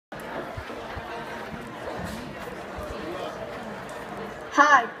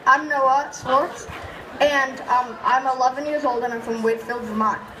Hi, I'm Noah Swartz, and I'm 11 years old, and I'm from Wakefield,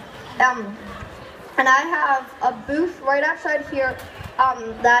 Vermont. And I have a booth right outside here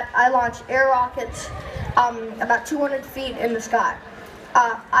that I launch air rockets about 200 feet in the sky.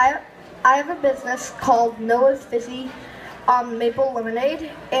 I have a business called Noah's Fizzy Maple Lemonade,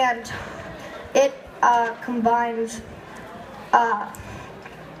 and it combines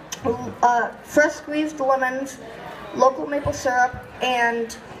fresh squeezed lemons, local maple syrup,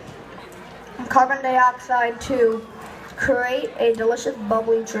 and carbon dioxide to create a delicious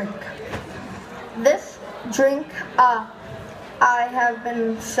bubbly drink. This drink I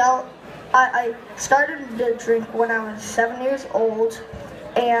started the drink when I was 7 years old,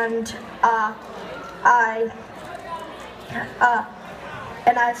 and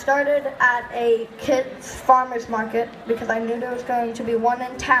I started at a kids farmers market because I knew there was going to be one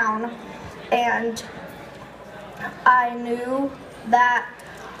in town, and I knew that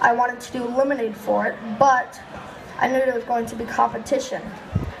I wanted to do lemonade for it, but I knew there was going to be competition.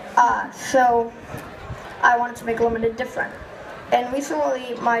 So I wanted to make lemonade different. And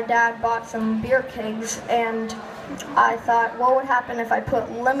recently my dad bought some beer kegs, and I thought, what would happen if I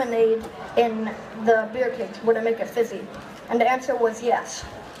put lemonade in the beer kegs? Would it make it fizzy? And the answer was yes.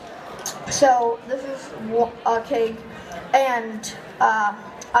 So this is a keg, and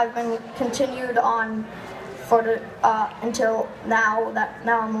I've been continued on for the until now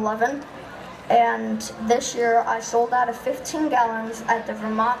I'm 11. And this year I sold out of 15 gallons at the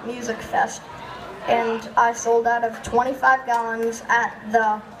Vermont Music Fest, and I sold out of 25 gallons at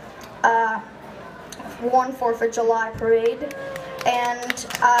the 4th of July parade, and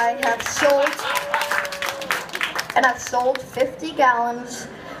I've sold 50 gallons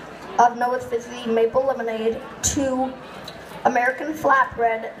of Noah's Fizzy Maple Lemonade to American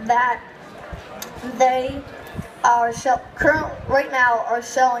Flatbread that they are right now are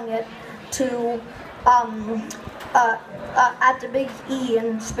selling it to at the Big E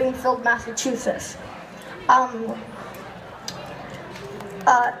in Springfield, Massachusetts.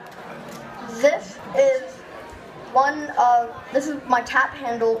 This is my tap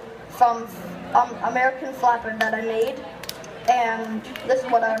handle from American Flatbread that I made, and this is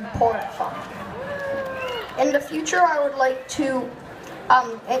what I would pour it from. In the future, I would like to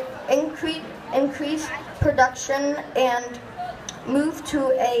increase production and move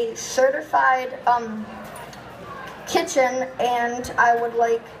to a certified kitchen, and I would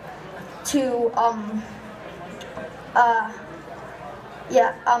like to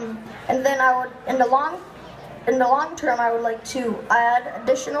and then I would in the long term I would like to add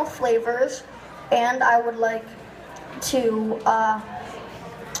additional flavors, and I would like to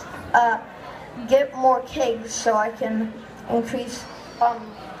get more kegs so I can increase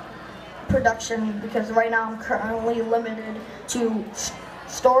production, because right now I'm currently limited to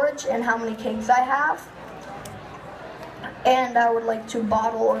storage and how many kegs I have, and I would like to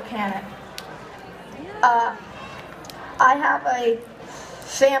bottle or can it. I have a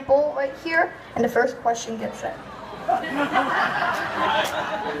sample right here, and the first question gets it.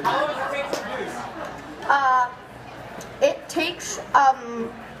 It takes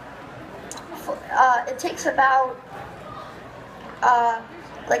about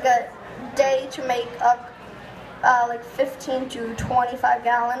like a day to make up like 15 to 25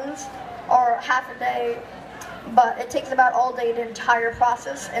 gallons, or half a day, but it takes about all day the entire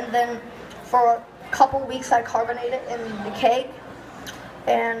process, and then for a couple weeks I carbonate it in the keg,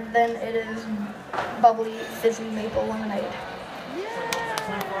 and then it is bubbly fizzy maple lemonade.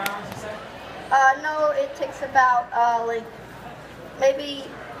 No, it takes about like maybe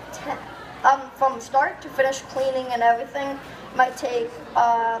 10, from start to finish cleaning and everything might take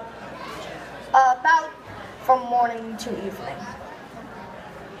about from morning to evening.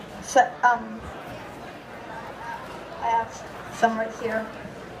 So I have some right here.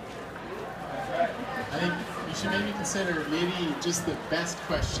 I think you should maybe consider just the best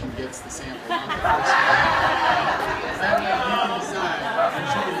question gets the sample, not the first one. That way you can decide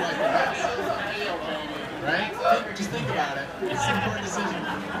which one you like the best. Right? Just think about it. It's an important decision.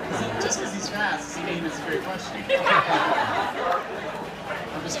 Just because he's fast doesn't mean it's a great question.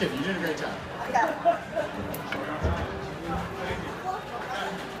 I'm just kidding. You're doing a great job. I got it.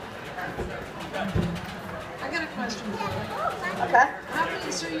 I got a question for you. Okay.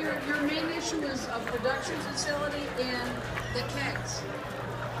 So your main issue is a production facility and the kegs.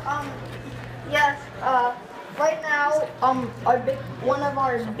 Yes. Right now, one of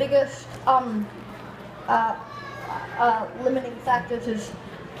our biggest limiting factors is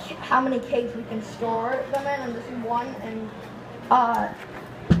how many kegs we can store them in, and this is one, and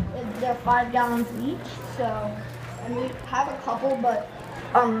they're 5 gallons each. So, and we have a couple, but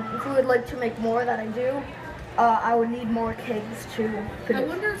if you would like to make more that I do, I would need more kegs to I produce.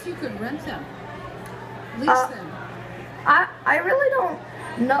 wonder if you could rent them, lease them. I really don't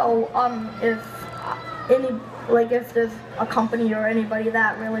know if if there's a company or anybody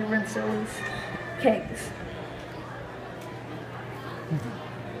that really rents or lease kegs.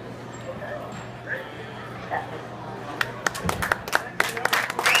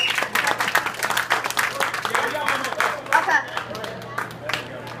 Okay.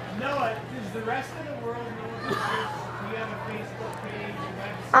 Noah, does the rest of the world know about this? Do you have a Facebook page, a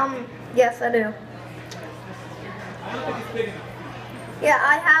website? Yes, I do. I don't think it's big enough. Yeah,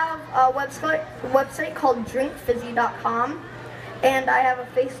 I have a website called drinkfizzy.com, and I have a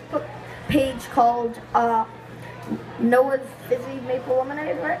Facebook page called Noah's Fizzy Maple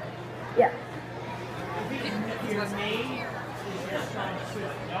Lemonade, right? Yeah. I think your name is just trying to switch.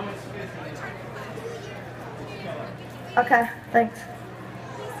 Noah's Fizzy. Okay, thanks.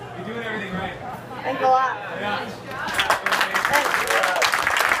 You're doing everything right. Thanks a lot. Yeah. Thanks.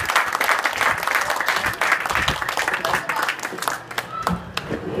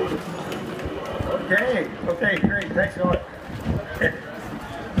 Okay, great. Thanks, Noah.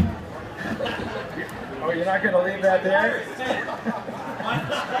 Oh, you're not going to leave that there?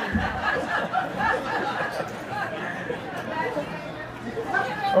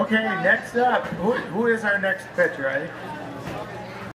 Okay, next up. Who is our next pitcher? I think